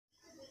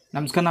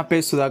నమస్కారం, నా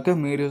పేరు సుధాకర్.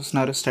 మీరు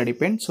చూస్తున్నారు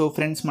స్టడీపెన్. సో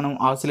ఫ్రెండ్స్, మనం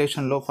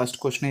ఆసిలేషన్లో ఫస్ట్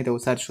క్వశ్చన్ అయితే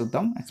ఒకసారి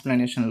చూద్దాం.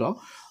 ఎక్స్ప్లెనేషన్లో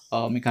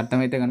మీకు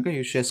అర్థమైతే కనుక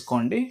యూజ్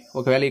చేసుకోండి.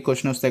 ఒకవేళ ఈ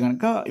క్వశ్చన్ వస్తే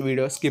కనుక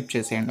వీడియో స్కిప్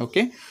చేసేయండి.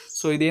 ఓకే,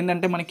 సో ఇది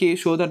ఏంటంటే మనకి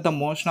show that the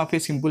motion of A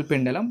simple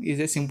పెండలం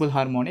is a simple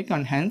harmonic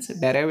and hence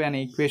derive an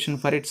equation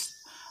for it's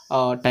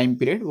time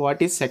period.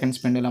 What is seconds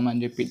pendulum అని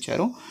చెప్పి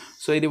ఇచ్చారు.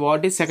 సో ఇది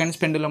వాట్ ఈజ్ సెకండ్స్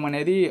పెండులం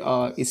అనేది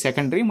ఈ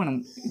సెకండరీ, మనం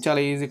చాలా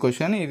ఈజీ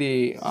క్వశ్చన్. ఇది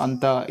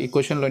అంత ఈ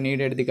క్వశ్చన్లో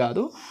నీడెడ్ది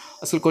కాదు.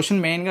 అసలు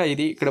క్వశ్చన్ మెయిన్గా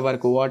ఇది ఇక్కడ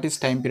వరకు, వాట్ ఈజ్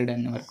టైం పీరియడ్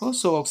అనే వరకు.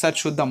 సో ఒకసారి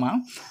చూద్దామా.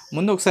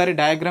 ముందు ఒకసారి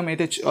డయాగ్రామ్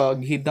అయితే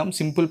గీద్దాం.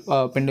 సింపుల్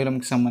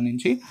పెండులంకి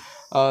సంబంధించి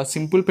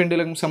సింపుల్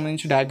పెండులంకి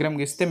సంబంధించి డయాగ్రామ్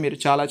గీస్తే మీరు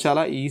చాలా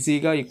చాలా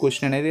ఈజీగా ఈ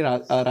క్వశ్చన్ అనేది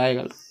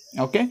రాయగలరు.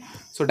 Okay,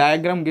 so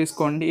diagram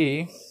గీసుకోండి.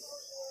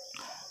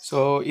 సో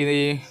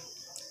ఇది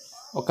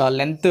ఒక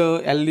లెంత్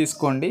ఎల్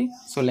తీసుకోండి.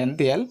 So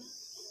length L.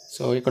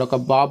 సో ఇక్కడ ఒక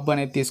బాబ్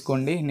అనేది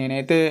తీసుకోండి.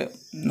 నేనైతే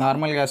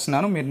నార్మల్గా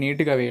వేస్తున్నాను, మీరు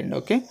నీట్గా వేయండి.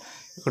 ఓకే,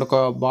 ఇక్కడ ఒక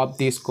బాబ్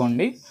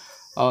తీసుకోండి.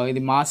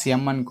 ఇది మాస్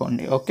ఎం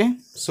అనుకోండి. ఓకే,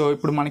 సో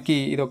ఇప్పుడు మనకి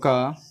ఇది ఒక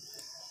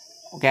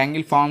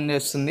యాంగిల్ ఫామ్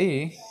చేస్తుంది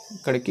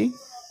ఇక్కడికి.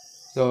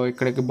 సో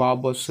ఇక్కడికి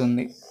బాబ్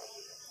వస్తుంది.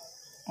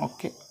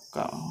 ఓకే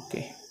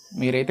ఓకే,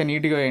 మీరైతే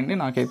నీట్గా వేయండి,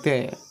 నాకైతే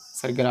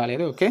సరిగ్గా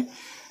రాలేదు. ఓకే,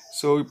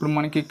 సో ఇప్పుడు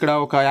మనకి ఇక్కడ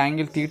ఒక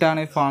యాంగిల్ తీటా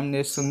అనేది ఫామ్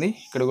చేస్తుంది.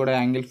 ఇక్కడ కూడా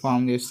యాంగిల్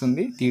ఫామ్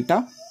చేస్తుంది తీటా,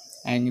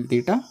 యాంగిల్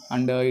తీటా.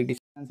 అండ్ ఈ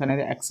డిస్టెన్స్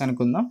అనేది ఎక్స్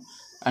అనుకుందాం.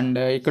 అండ్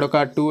ఇక్కడ ఒక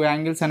 2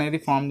 యాంగిల్స్ అనేది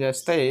ఫామ్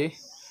చేస్తాయి.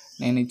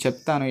 నేను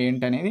చెప్తాను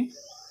ఏంటనేది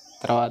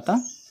తర్వాత.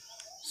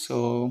 సో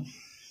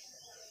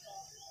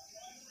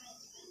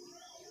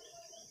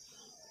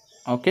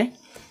ఓకే,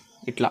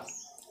 ఇట్లా.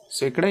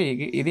 సో ఇక్కడ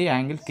ఇది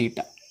యాంగిల్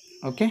తీటా.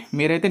 ఓకే,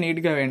 మీరైతే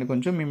నీట్గా వేయండి,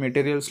 కొంచెం మీ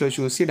మెటీరియల్స్లో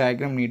చూసి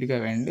డయాగ్రామ్ నీట్గా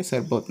వేయండి,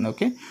 సరిపోతుంది.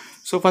 ఓకే,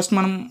 సో ఫస్ట్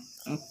మనం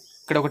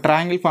ఇక్కడ ఒక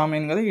ట్రయాంగిల్ ఫామ్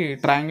అయింది కదా, ఈ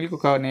ట్రయాంగిల్కి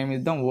ఒక నేమ్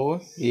ఇద్దాం.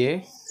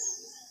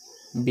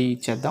 OAB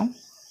ఇచ్చేద్దాం.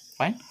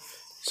 Fine.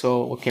 So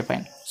okay,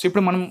 fine. So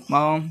ఇప్పుడు మనం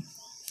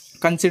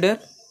కన్సిడర్,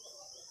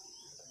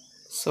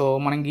 సో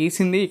మనం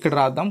గీసింది ఇక్కడ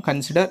రాద్దాం.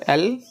 Consider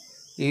L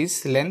is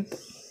length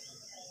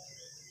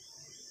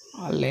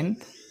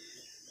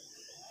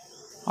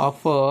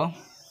of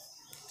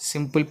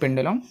simple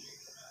pendulum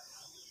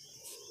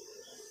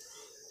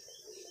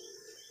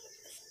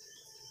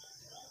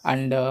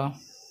and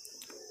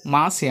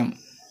mass M.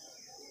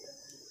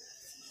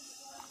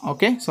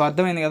 Okay, so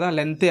అర్థమైంది కదా.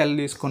 లెంత్ L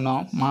తీసుకున్నాం,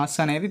 మాస్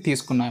అనేది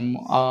తీసుకున్నాం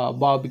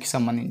బాబుకి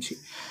సంబంధించి.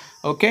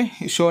 ఓకే,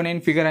 షో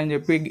నేను ఫిగర్ అని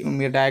చెప్పి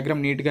మీరు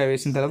డయాగ్రామ్ నీట్గా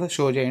వేసిన తర్వాత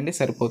షో చేయండి,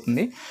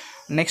 సరిపోతుంది.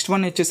 నెక్స్ట్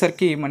వన్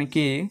వచ్చేసరికి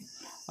మనకి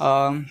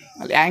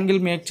యాంగిల్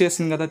మేక్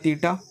చేసింది కదా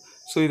తీటా.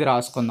 సో ఇది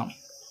రాసుకుందాం.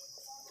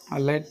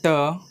 లెట్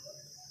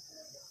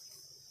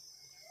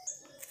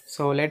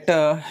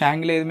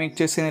యాంగిల్ ఏది మేక్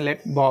చేసింది,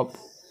 let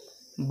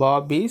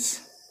Bob is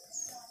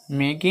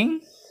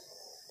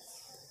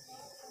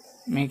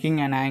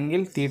making an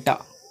angle theta.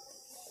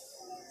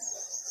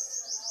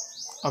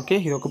 Okay,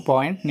 ఇది ఒక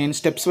పాయింట్. నేను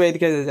స్టెప్స్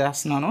వైజ్గా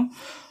చేస్తున్నాను.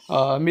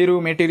 మీరు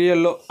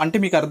మెటీరియల్లో అంటే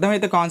మీకు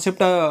అర్థమైతే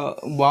కాన్సెప్ట్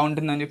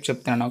బాగుంటుందని చెప్పి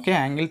చెప్తున్నాను. Okay,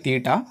 angle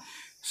theta.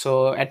 So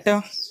at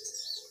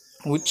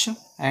which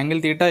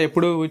angle theta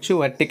ఎప్పుడు which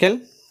vertical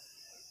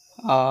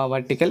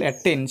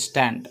at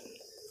instant.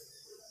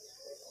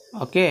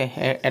 Okay,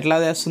 ఎట్లా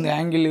చేస్తుంది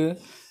యాంగిల్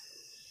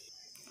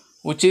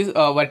విచ్ ఈజ్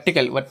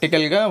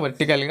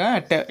వర్టికల్గా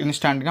అట్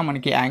ఇన్స్టాంట్గా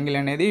మనకి యాంగిల్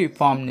అనేది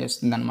ఫామ్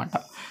చేస్తుంది అనమాట.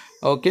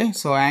 ఓకే,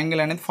 సో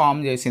యాంగిల్ అనేది ఫామ్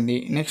చేసింది.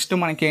 నెక్స్ట్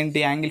మనకి ఏంటి,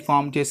 యాంగిల్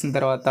ఫామ్ చేసిన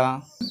తర్వాత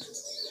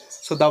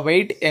సో ద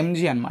వెయిట్ mg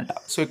అనమాట.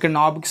 సో ఇక్కడ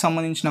నాబ్కి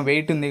సంబంధించిన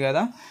వెయిట్ ఉంది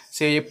కదా.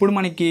 సో ఎప్పుడు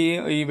మనకి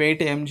ఈ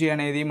వెయిట్ mg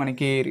అనేది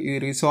మనకి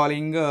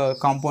రిసాల్వింగ్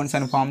కాంపౌండ్స్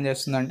అని ఫామ్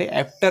చేస్తుందంటే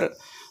after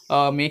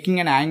making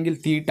an angle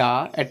theta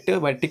at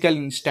vertical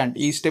instant.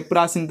 ఈ స్టెప్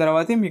రాసిన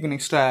తర్వాతే మీకు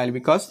నెక్స్ట్ రాయాలి.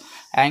 బికాస్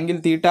యాంగిల్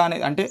తీటా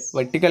అనేది అంటే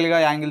వర్టికల్గా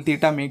యాంగిల్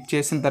తీటా మేక్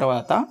చేసిన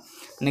తర్వాత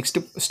నెక్స్ట్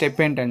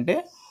స్టెప్ ఏంటంటే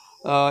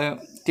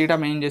తీటా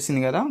మెయిన్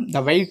చేసింది కదా, the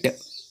weight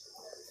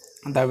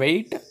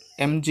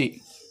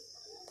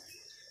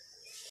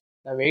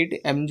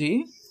mg.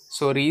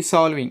 So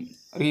resolve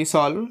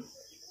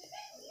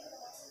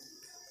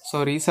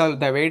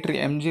the weight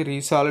mg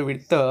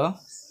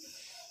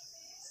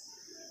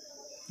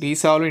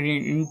resolved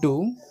into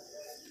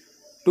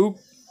 2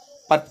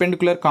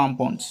 perpendicular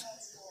compounds.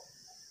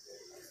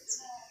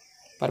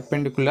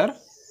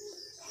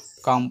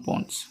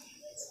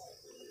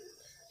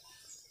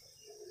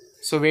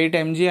 So wait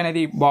mg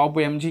అనేది బాబు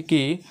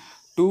mgకి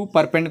 2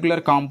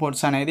 పర్పెండిక్యులర్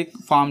కాంపౌండ్స్ అనేది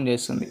ఫామ్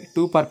చేస్తుంది.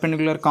 2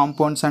 పర్పెండిక్యులర్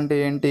కాంపౌండ్స్ అంటే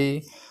ఏంటి,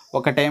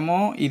 ఒకటేమో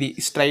ఇది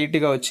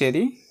స్ట్రైట్గా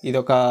వచ్చేది,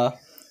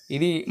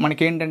 ఇది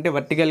మనకేంటంటే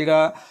వర్టికల్గా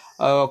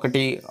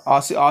ఒకటి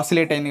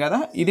ఆసిలేట్ అయింది కదా,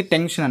 ఇది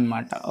టెన్షన్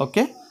అనమాట.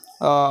 ఓకే,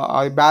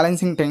 అది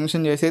బ్యాలెన్సింగ్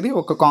టెన్షన్ చేసేది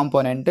ఒక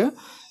కాంపోనెంట్.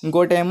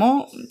 ఇంకోటేమో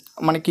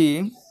మనకి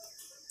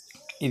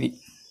ఇది,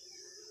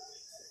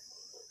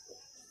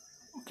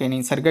 ఓకే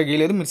నేను సరిగ్గా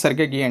గీయలేదు, మీరు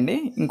సరిగ్గా గీయండి.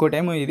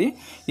 ఇంకోటేమో ఇది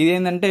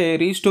ఏంటంటే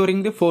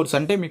రీస్టోరింగ్ ది ఫోర్స్.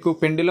 అంటే మీకు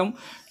పెండులం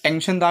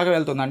టెన్షన్ దాకా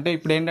వెళ్తుంది. అంటే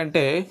ఇప్పుడు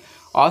ఏంటంటే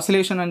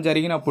ఆసిలేషన్ అని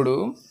జరిగినప్పుడు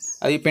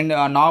అది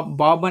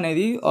బాబ్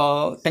అనేది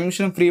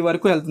టెన్షన్ ఫ్రీ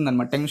వరకు వెళ్తుంది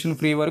అనమాట, టెన్షన్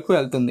ఫ్రీ వరకు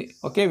వెళ్తుంది.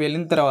 ఓకే,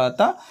 వెళ్ళిన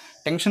తర్వాత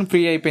టెన్షన్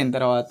ఫ్రీ అయిపోయిన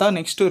తర్వాత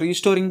next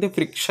restoring the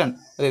friction,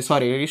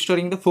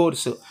 restoring the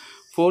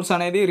force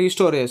అనేది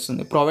రీస్టోర్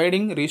చేస్తుంది,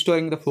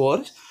 restoring the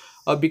force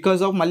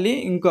because of మళ్ళీ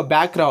ఇంకా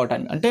బ్యాక్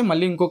రావడానికి, అంటే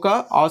మళ్ళీ ఇంకొక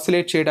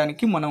ఆసిలేట్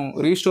చేయడానికి మనం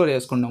రీస్టోర్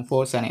చేసుకుంటాం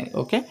ఫోర్స్ అనేది.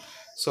 ఓకే,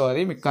 సో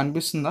అది మీకు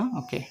కనిపిస్తుందా?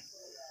 ఓకే,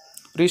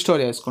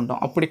 రీస్టోర్ చేసుకుంటాం.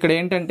 అప్పుడు ఇక్కడ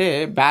ఏంటంటే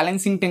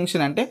బ్యాలెన్సింగ్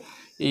టెన్షన్, అంటే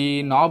ఈ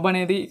నాబ్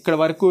అనేది ఇక్కడ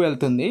వరకు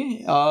వెళ్తుంది.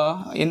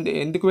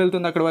 ఎందుకు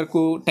వెళ్తుంది అక్కడ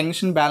వరకు?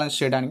 టెన్షన్ బ్యాలెన్స్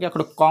చేయడానికి.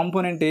 అక్కడ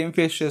కాంపోనెంట్ ఏం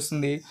ఫేస్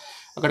చేస్తుంది?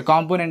 అక్కడ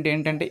కాంపోనెంట్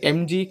ఏంటంటే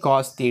mg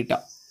cos θ.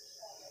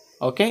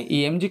 ఓకే, ఈ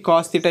mg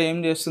cos θ ఏం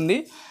చేస్తుంది?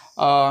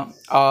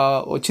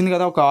 వచ్చింది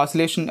కదా ఒక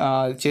ఆసిలేషన్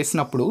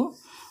చేసినప్పుడు,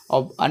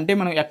 అంటే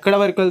మనం ఎక్కడ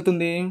వరకు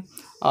వెళ్తుంది?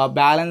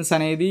 బ్యాలెన్స్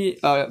అనేది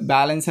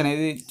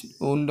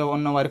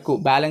ఉన్న వరకు,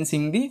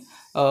 బ్యాలెన్సింగ్ది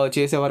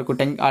చేసే వరకు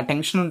ఆ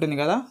టెన్షన్ ఉంటుంది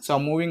కదా, సో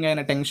మూవింగ్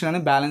అయిన టెన్షన్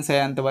అనేది బ్యాలెన్స్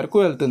అయ్యేంత వరకు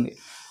వెళ్తుంది.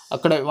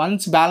 అక్కడ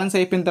వన్స్ బ్యాలెన్స్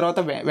అయిపోయిన తర్వాత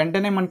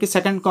వెంటనే మనకి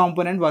సెకండ్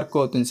కాంపోనెంట్ వర్క్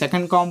అవుతుంది.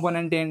 సెకండ్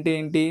కాంపోనెంట్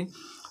ఏంటి?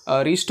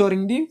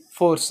 Restoring the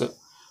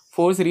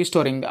force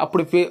restoring.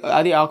 అప్పుడు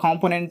అది ఆ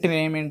component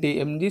ఏమేంటి?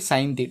 mg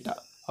sin θ.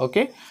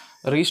 Okay,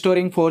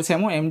 restoring force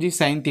ఏమో mg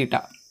sin θ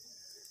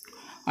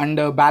and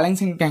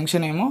balancing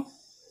tension ఏమో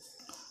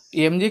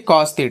mg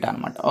cos θ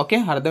అనమాట. ఓకే,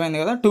 అర్థమైంది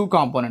కదా? 2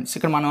 కాంపోనెంట్స్.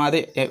 ఇక్కడ మనం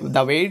అదే the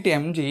weight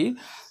mg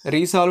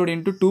రీసాల్వ్డ్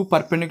into 2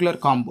 perpendicular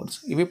compounds.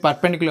 ఇవి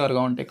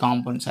పర్పెండిక్యులర్గా ఉంటాయి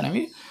కాంపౌండ్స్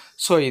అనేవి.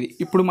 సో ఇది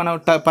ఇప్పుడు మనం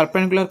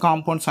పర్పెండిక్యులర్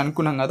కాంపౌండ్స్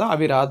అనుకున్నాం కదా,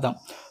 అవి రాద్దాం.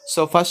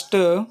 So first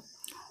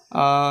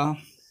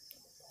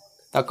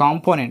the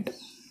component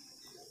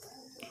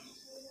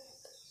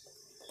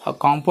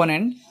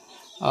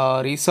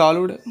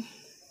రీసాల్వ్డ్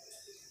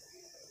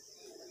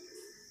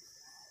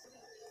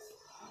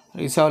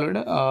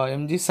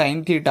mg sin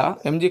θ,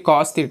 mg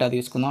cos θ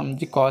తీసుకుందాం.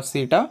 mg cos θ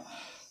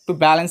to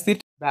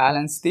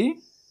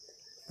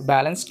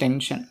balance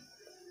tension.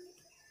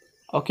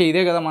 Okay,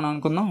 ఇదే కదా మనం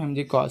అనుకుందాం mg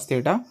cos θ.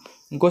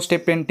 ఇంకో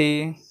స్టెప్ ఏంటి?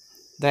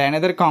 ద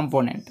అనదర్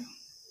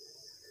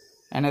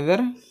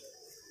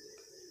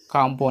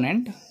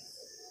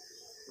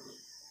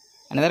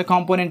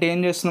కాంపోనెంట్ ఏం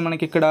చేస్తుంది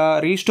మనకి ఇక్కడ?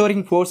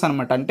 రీస్టోరింగ్ ఫోర్స్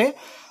అనమాట. అంటే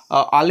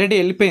ఆల్రెడీ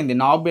వెళ్ళిపోయింది,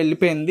 నాబ్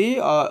వెళ్ళిపోయింది,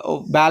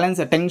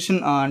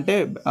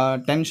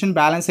 టెన్షన్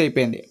బ్యాలెన్స్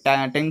అయిపోయింది,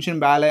 టెన్షన్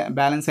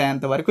బ్యాలెన్స్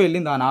అయ్యేంత వరకు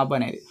వెళ్ళింది ఆ నాబ్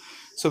అనేది.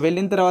 సో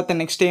వెళ్ళిన తర్వాత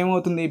నెక్స్ట్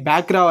ఏమవుతుంది?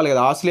 బ్యాక్ రావాలి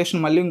కదా, ఆసిలేషన్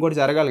మళ్ళీ ఇంకోటి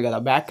జరగాలి కదా.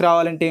 బ్యాక్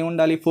రావాలంటే ఏం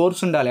ఉండాలి?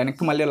 ఫోర్స్ ఉండాలి,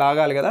 వెనక్కి మళ్ళీ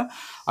లాగాలి కదా.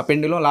 ఆ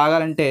పెండులం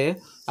లాగాలంటే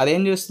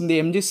అదేం చేస్తుంది?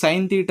 mg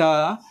sin θ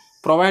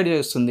ప్రొవైడ్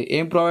చేస్తుంది.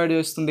 ఏం ప్రొవైడ్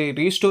చేస్తుంది?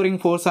 రీస్టోరింగ్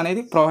ఫోర్స్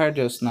అనేది ప్రొవైడ్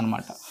చేస్తుంది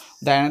అనమాట.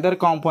 The another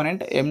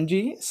component mg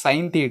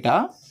sin θ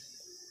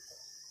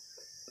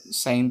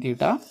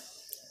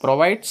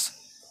provides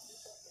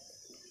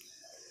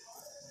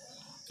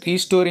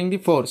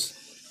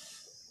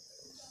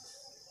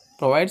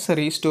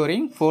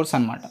restoring force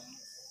అనమాట.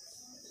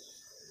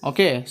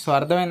 ఓకే, సో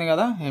అర్థమైంది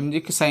కదా?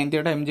 mgకి sin θ,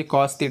 mg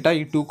cos θ,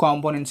 ఈ 2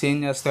 కాంపోనెంట్స్ ఏం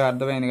చేస్తాయో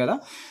అర్థమైంది కదా.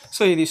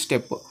 సో ఇది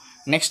స్టెప్.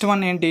 నెక్స్ట్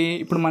వన్ ఏంటి?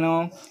 ఇప్పుడు మనం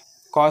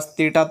cos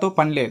θతో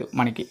పని లేదు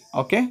మనకి.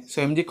 ఓకే, సో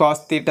mg cos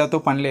θతో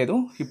పని లేదు.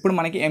 ఇప్పుడు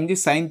మనకి mg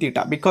sin θ.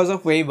 Because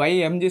of why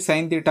mg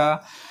sin θ?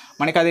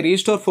 మనకి అది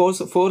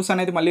ఫోర్స్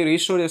అనేది మళ్ళీ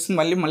రీస్టోర్ చేస్తుంది,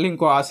 మళ్ళీ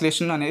ఇంకో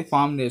ఆసిలేషన్ అనేది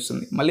ఫామ్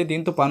చేస్తుంది. మళ్ళీ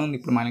దీంతో పని ఉంది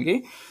ఇప్పుడు మనకి.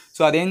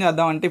 సో అదేం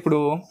చేద్దామంటే, ఇప్పుడు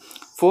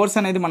ఫోర్స్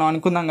అనేది మనం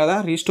అనుకుందాం కదా,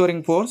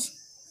 రీస్టోరింగ్ ఫోర్స్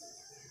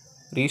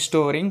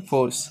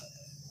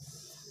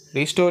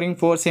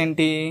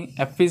ఏంటి?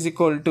 F ఈజ్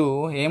ఈక్వల్ టు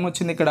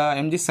ఏమొచ్చింది ఇక్కడ?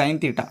 mg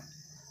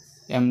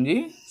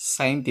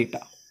sin θ.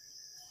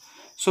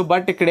 సో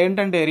బట్ ఇక్కడ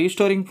ఏంటంటే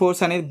రీస్టోరింగ్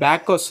ఫోర్స్ అనేది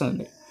బ్యాక్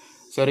వస్తుంది.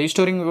 సో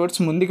రీస్టోరింగ్ ఫోర్స్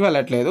ముందుకు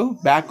వెళ్ళట్లేదు,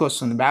 బ్యాక్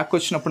వస్తుంది. బ్యాక్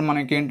వచ్చినప్పుడు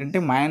మనకి ఏంటంటే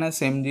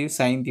 -mg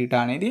sin θ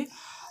అనేది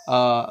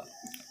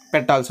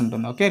పెట్టాల్సి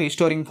ఉంటుంది. Okay,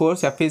 restoring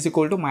force F is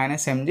equal to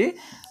 -mg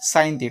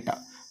sin θ.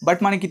 But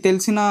మనకి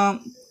తెలిసిన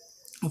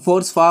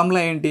ఫోర్స్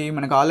ఫార్ములా ఏంటి?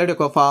 మనకు ఆల్రెడీ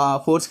ఒక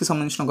ఫోర్స్కి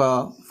సంబంధించిన ఒక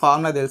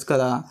ఫార్ములా తెలుసు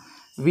కదా,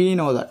 we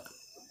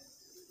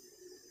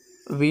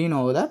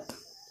know that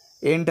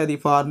ఏంటది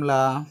formula?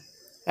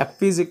 F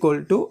is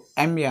equal to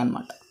ma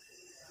అనమాట.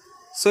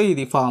 సో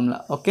ఇది ఫార్ములా.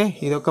 ఓకే,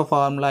 ఇది ఒక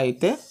ఫార్ములా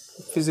అయితే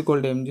F is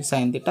equal to mg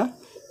sin θ,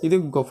 ఇది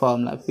ఇంకో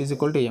formula F is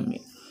equal to ma.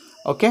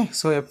 Okay,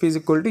 so F is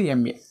equal to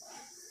ma.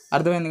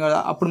 అర్థమైంది కదా?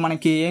 అప్పుడు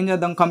మనకి ఏం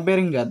చేద్దాం?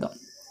 కంపేరింగ్ చేద్దాం.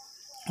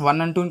 1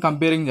 and 2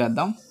 కంపేరింగ్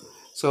చేద్దాం.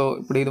 సో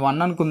ఇప్పుడు ఇది 1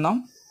 అనుకుందాం,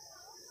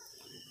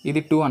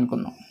 ఇది 2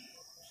 అనుకుందాం.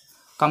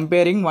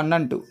 Comparing 1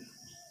 and 2.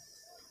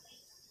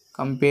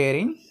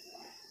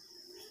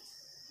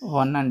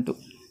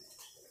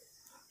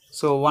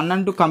 So 1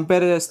 and 2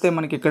 compare చేస్తే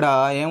మనకి ఇక్కడ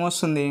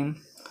ఏమొస్తుంది?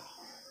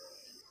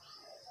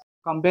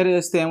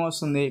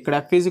 ఇక్కడ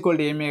F is equal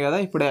to ma కదా.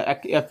 ఇప్పుడు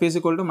F is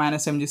equal to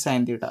 -mg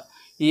sin θ.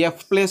 ఈ F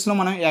ప్లేస్లో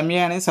మనం ma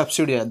అనేది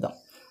సబ్స్టిట్యూట్ చేద్దాం.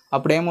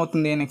 అప్పుడు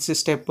ఏమవుతుంది? Next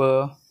step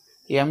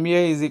ma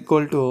is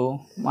equal to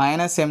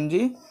 -mg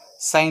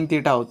sin θ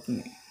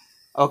అవుతుంది.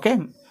 Okay,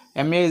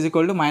 ma is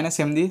equal to -mg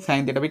sin θ.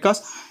 Because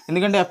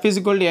ఎందుకంటే F is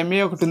equal to ma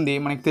ఒకటి ఉంది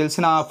మనకి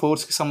తెలిసిన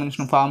ఫోర్స్కి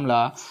సంబంధించిన ఫార్ములా.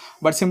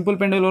 బట్ సింపుల్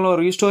పెండులంలో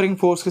రీస్టోరింగ్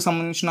ఫోర్స్కి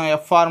సంబంధించిన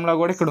F ఫార్ములా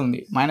కూడా ఇక్కడ ఉంది,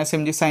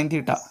 -mg sin θ.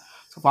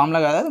 సో ఫార్ములా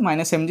కాదు, అది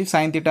 -mg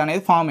sin θ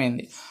అనేది ఫామ్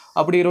అయింది.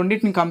 అప్పుడు ఈ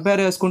రెండింటిని కంపేర్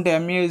చేసుకుంటే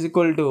MA is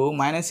equal to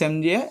minus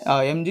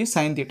MG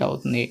sine theta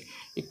అవుతుంది.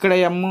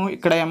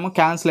 ఇక్కడ ఎమ్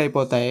క్యాన్సిల్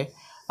అయిపోతాయి.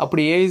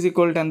 అప్పుడు ఏ ఈజ్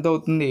ఈక్వల్ టు ఎంత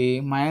అవుతుంది,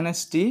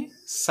 minus tea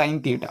sine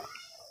theta.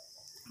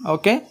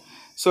 Okay,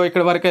 so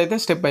ఇక్కడ వరకు అయితే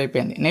స్టెప్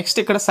అయిపోయింది. నెక్స్ట్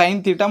ఇక్కడ సైన్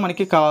థీటా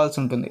మనకి కావాల్సి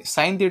ఉంటుంది.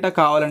 సైన్ థీటా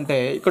కావాలంటే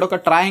ఇక్కడ ఒక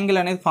ట్రయాంగిల్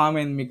అనేది ఫామ్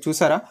అయింది, మీకు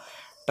చూసారా,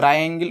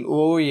 triangle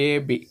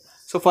ఓఏబి.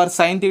 So for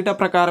sine theta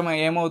ప్రకారం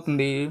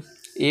ఏమవుతుంది,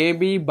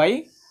 ఏబి బై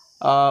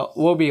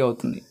ఓబి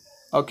అవుతుంది.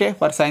 ఓకే,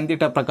 ఫర్ సైన్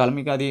థీటా ప్రకారం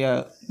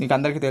మీకు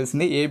అందరికీ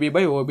తెలిసింది ఏబి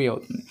బై ఓబి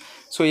అవుతుంది.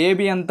 సో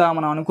ఏబి అంతా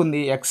మనం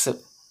అనుకుంది ఎక్స్.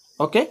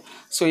 ఓకే,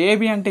 సో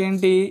ఏబి అంటే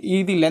ఏంటి,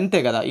 ఇది లెంతే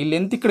కదా, ఈ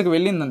లెంత్ ఇక్కడికి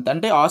వెళ్ళిందంత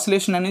అంటే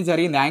ఆసిలేషన్ అనేది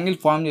జరిగింది, యాంగిల్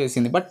ఫామ్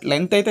చేసింది. బట్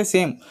లెంత్ అయితే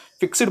సేమ్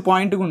ఫిక్స్డ్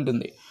పాయింట్గా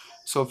ఉంటుంది.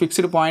 సో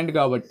ఫిక్స్డ్ పాయింట్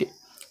కాబట్టి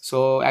సో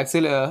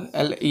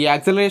ఈ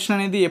యాక్సిలరేషన్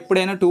అనేది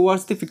ఎప్పుడైనా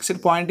టువర్డ్స్ ది ఫిక్స్డ్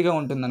పాయింట్గా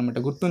ఉంటుంది అనమాట,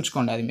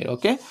 గుర్తుంచుకోండి అది మీరు.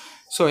 ఓకే,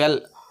 సో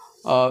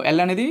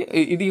ఎల్ అనేది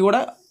ఇది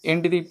కూడా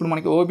ఏంటిది, ఇప్పుడు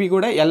మనకి ఓబి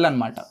కూడా ఎల్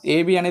అనమాట.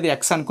 ఏబి అనేది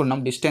ఎక్స్ అనుకున్నాం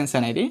డిస్టెన్స్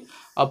అనేది,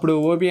 అప్పుడు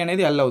ఓబి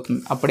అనేది ఎల్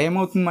అవుతుంది. అప్పుడు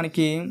ఏమవుతుంది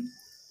మనకి,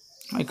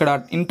 ఇక్కడ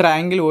ఇన్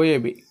ట్రయాంగిల్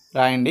ఓఏబి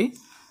రాయండి,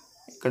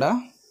 ఇక్కడ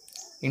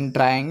in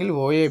triangle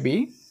ఓఏబి.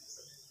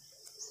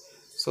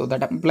 So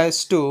that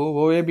applies to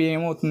ఓఏబి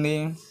ఏమవుతుంది,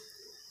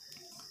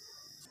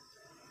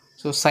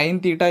 so sine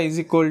theta is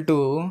equal to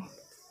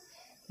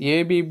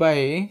AB by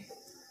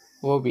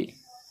OB,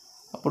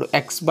 అప్పుడు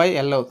ఎక్స్ బై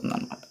ఎల్ అవుతుంది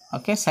అనమాట.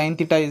 Okay, sine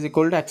theta is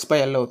equal to X by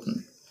L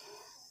అవుతుంది.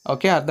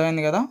 ఓకే,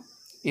 అర్థమైంది కదా,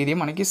 ఇది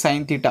మనకి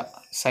sine theta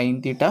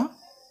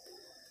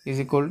is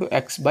equal to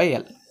X by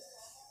L.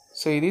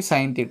 So ఇది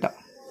sine theta.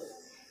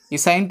 ఈ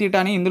సైన్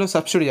థీటాని ఇందులో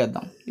సబ్స్టిట్యూట్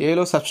చేద్దాం,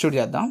 ఏలో సబ్స్టిట్యూట్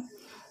చేద్దాం.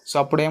 సో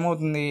అప్పుడు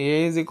ఏమవుతుంది, ఏ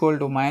is equal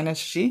to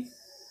minus C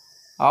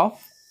of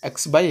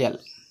X by L.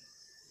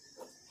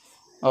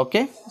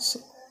 Okay,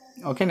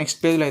 okay, next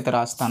పేజ్లో అయితే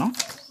రాస్తాను.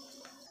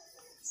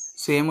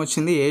 సో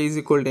ఏమొచ్చింది, ఏ ఈజ్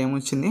ఈక్వల్ టు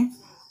ఏమొచ్చింది,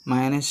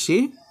 minus C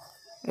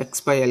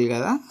X by L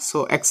కదా. సో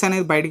ఎక్స్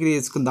అనేది బయటికి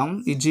తీసుకుందాం,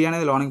 ఈ జీ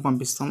అనేది లోనికి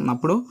పంపిస్తాం,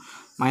 అప్పుడు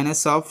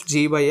minus of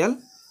G by L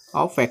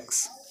of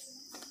X.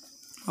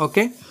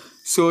 Okay,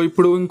 so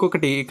ఇప్పుడు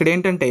ఇంకొకటి ఇక్కడ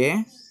ఏంటంటే,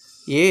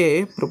 ఏ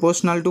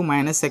ప్రపోర్షనల్ టు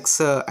మైనస్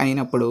ఎక్స్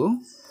అయినప్పుడు,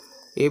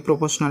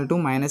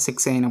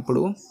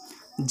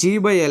 జీ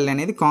బై ఎల్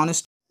అనేది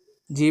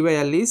G by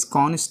L is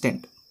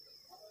constant.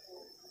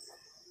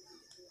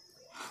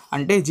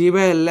 అంటే జీ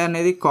బై ఎల్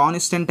అనేది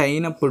కాన్స్టెంట్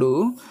అయినప్పుడు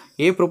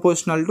ఏ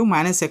ప్రపోర్షనల్ టు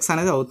మైనస్ ఎక్స్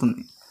అనేది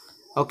అవుతుంది.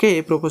 Okay, A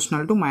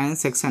proportional to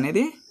minus X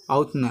అనేది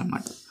అవుతుంది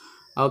అనమాట.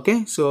 ఓకే,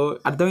 సో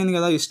అర్థమైంది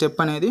కదా ఈ స్టెప్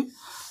అనేది.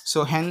 సో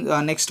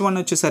నెక్స్ట్ వన్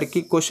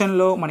వచ్చేసరికి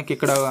క్వశ్చన్లో మనకి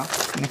ఇక్కడ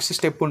నెక్స్ట్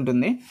స్టెప్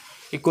ఉంటుంది.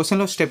 ఈ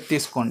క్వశ్చన్లో స్టెప్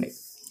తీసుకోండి,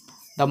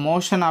 the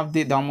motion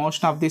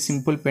of the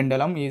simple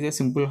పెండలం ఈజ్ ఏ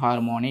సింపుల్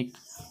హార్మోనిక్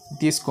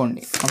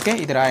తీసుకోండి. ఓకే,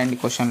 ఇది రాయండి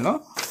క్వశ్చన్లో.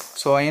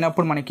 సో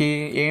అయినప్పుడు మనకి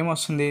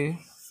ఏమొస్తుంది,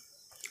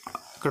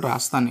 ఇక్కడ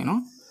రాస్తాను నేను,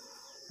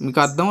 మీకు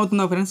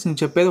అర్థమవుతుందా ఫ్రెండ్స్ నేను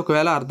చెప్పేది?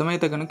 ఒకవేళ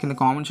అర్థమైతే కనుక కింద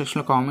కామెంట్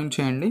సెక్షన్లో కామెంట్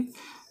చేయండి.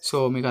 సో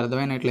మీకు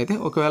అర్థమైనట్లయితే,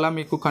 ఒకవేళ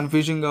మీకు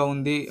కన్ఫ్యూజింగ్గా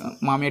ఉంది,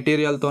 మా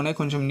మెటీరియల్తోనే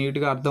కొంచెం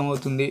నీట్గా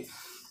అర్థమవుతుంది,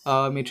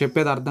 మీరు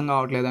చెప్పేది అర్థం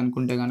కావట్లేదు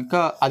అనుకుంటే కనుక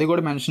అది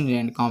కూడా మెన్షన్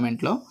చేయండి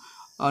కామెంట్లో.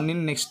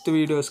 నేను నెక్స్ట్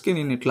వీడియోస్కి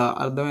నేను ఇట్లా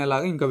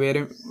అర్థమయ్యేలాగా ఇంకా వేరే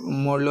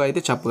మోడ్లో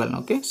అయితే చెప్పగలను.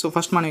 ఓకే, సో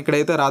ఫస్ట్ మనం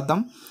ఇక్కడైతే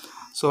రాద్దాం.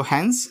 So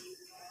hence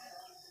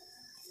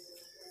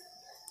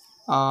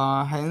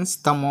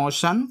the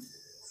motion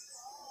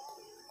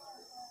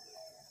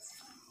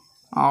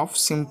of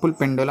simple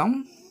pendulum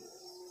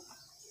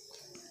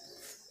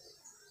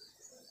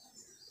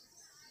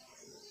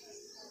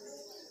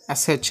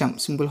SHM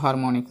simple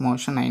harmonic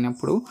motion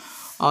అయినప్పుడు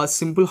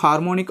సింపుల్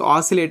హార్మోనిక్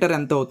ఆసిలేటర్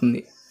ఎంత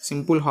అవుతుంది,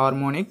 simple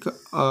harmonic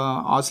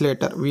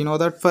oscillator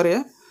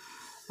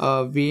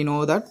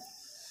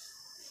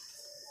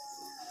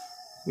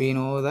we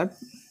know that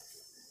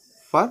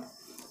for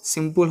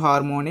simple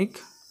harmonic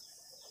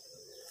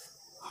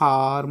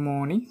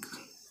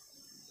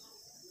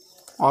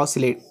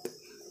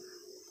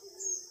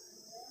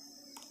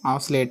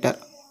oscillator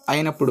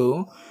అయినప్పుడు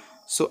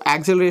సో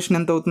యాక్సిలరేషన్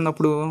ఎంత అవుతుంది,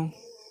 అప్పుడు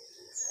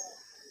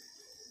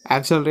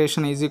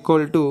acceleration is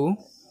equal to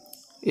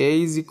A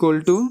is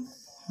equal to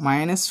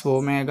minus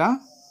omega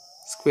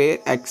square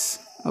X.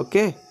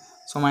 Okay,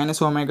 so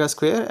minus omega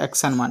square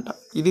X అనమాట,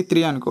 ఇది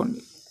 3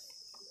 అనుకోండి,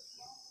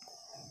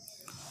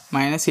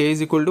 minus A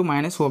is equal to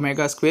minus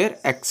omega square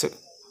X.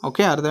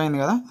 Okay, అర్థమైంది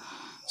కదా.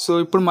 So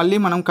ఇప్పుడు మళ్ళీ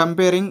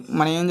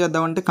మనం ఏం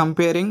చేద్దామంటే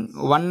కంపేరింగ్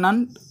 1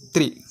 and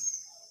 3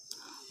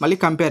 మళ్ళీ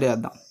కంపేర్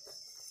చేద్దాం.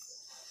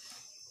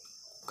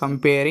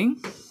 కంపేరింగ్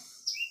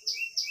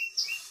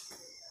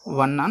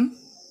 1 and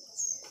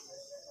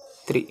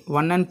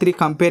 3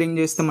 కంపేరింగ్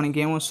చేస్తే మనకి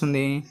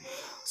ఏమొస్తుంది,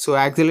 so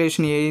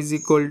acceleration A is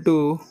equal to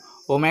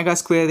omega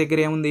square దగ్గర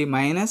ఏముంది,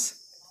 మైనస్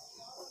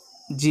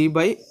జీ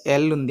బై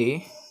ఎల్ ఉంది,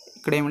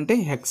 ఇక్కడ ఏమంటే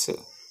X,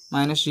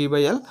 minus G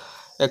by L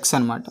X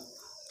అనమాట.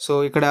 సో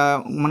ఇక్కడ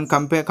మనం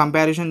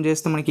కంపారిజన్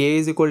చేస్తే మనకి ఏ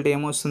ఈజ్ ఈక్వల్ టు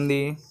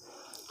ఏమొస్తుంది,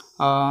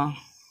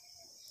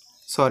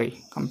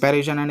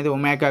 కంపారిజన్ అనేది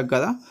ఒమేగా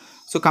కదా.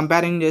 సో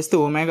కంపేరింగ్ చేస్తే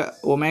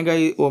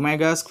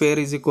omega square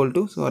is equal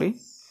to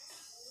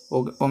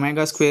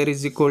omega square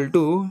is equal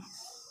to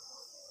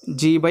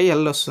G by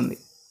L వస్తుంది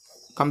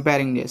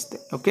కంపేరింగ్ చేస్తే.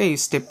 ఓకే, ఈ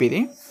స్టెప్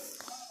ఇది.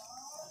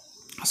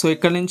 సో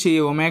ఇక్కడ నుంచి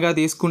ఒమేగా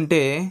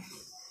తీసుకుంటే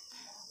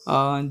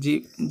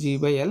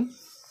g/l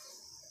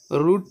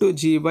రూట్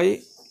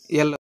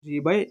g/l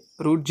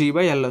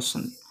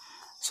వస్తుంది.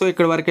 సో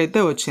ఇక్కడ వరకు అయితే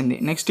వచ్చింది.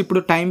 నెక్స్ట్ ఇప్పుడు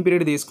టైం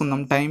పీరియడ్ తీసుకుందాం.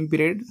 Time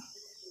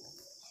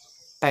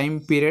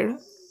period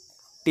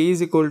t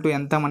is equal to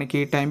ఎంత మనకి,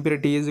 time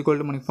period t is equal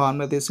to మనకి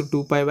ఫార్ములా తీసు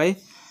 2π/,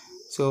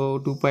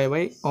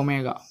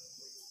 ఒమేగా.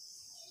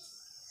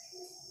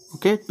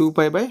 ఓకే,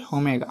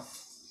 2π/ఒమేగా.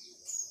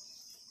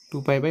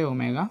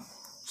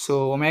 సో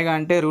ఒమేగా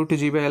అంటే రూట్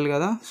g/l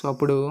కదా. సో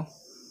అప్పుడు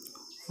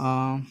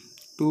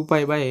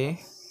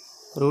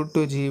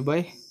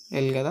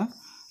 2π/√g/l కదా.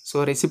 సో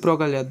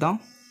రెసిప్రోకల్ చేద్దాం.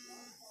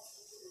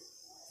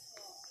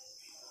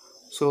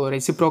 సో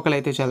రెసిప్రోకల్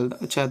అయితే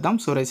చేద్దాం.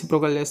 సో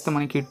రెసిప్రోకల్ చేస్తే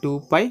మనకి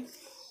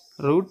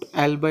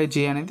 2π√L/g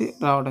అనేది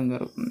రావడం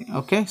జరుగుతుంది.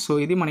 ఓకే, సో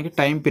ఇది మనకి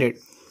టైం పీరియడ్.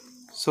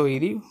 సో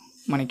ఇది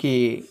మనకి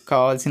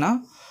కావాల్సిన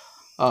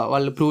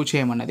వాళ్ళు ప్రూవ్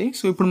చేయమన్నది.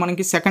 సో ఇప్పుడు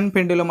మనకి సెకండ్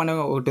పెండులం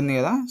అనేది ఒకటి ఉంది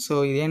కదా. సో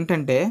ఇది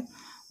ఏంటంటే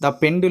the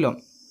pendulum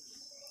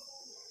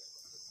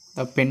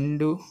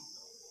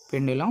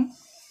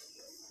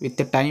with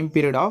the time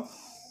period of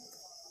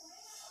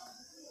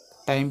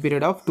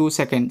 2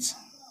 seconds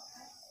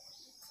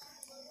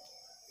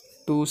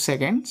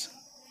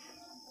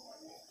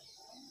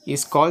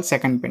is called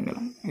second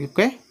pendulum.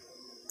 Okay,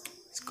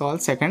 it's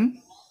called second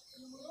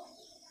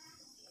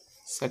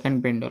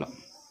pendulum.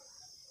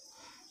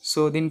 So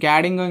దీనికి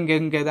యాడింగ్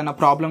ఇంకేదైనా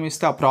ప్రాబ్లమ్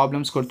ఇస్తే ఆ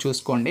ప్రాబ్లమ్స్ కూడా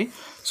చూసుకోండి.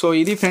 సో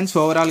ఇది ఫ్రెండ్స్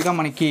ఓవరాల్గా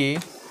మనకి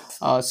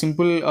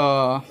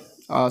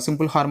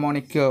సింపుల్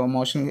హార్మోనిక్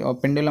మోషన్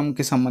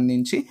పెండులంకి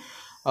సంబంధించి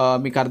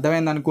మీకు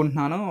అర్థమైంది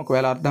అనుకుంటున్నాను.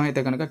 ఒకవేళ అర్థమైతే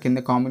కనుక కింద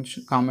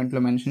కామెంట్లో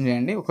మెన్షన్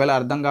చేయండి. ఒకవేళ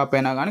అర్థం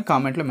కాకపోయినా కానీ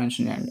కామెంట్లో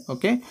మెన్షన్ చేయండి.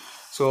 ఓకే,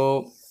 సో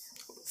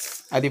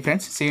అది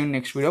friends, see you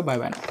next video. By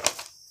by.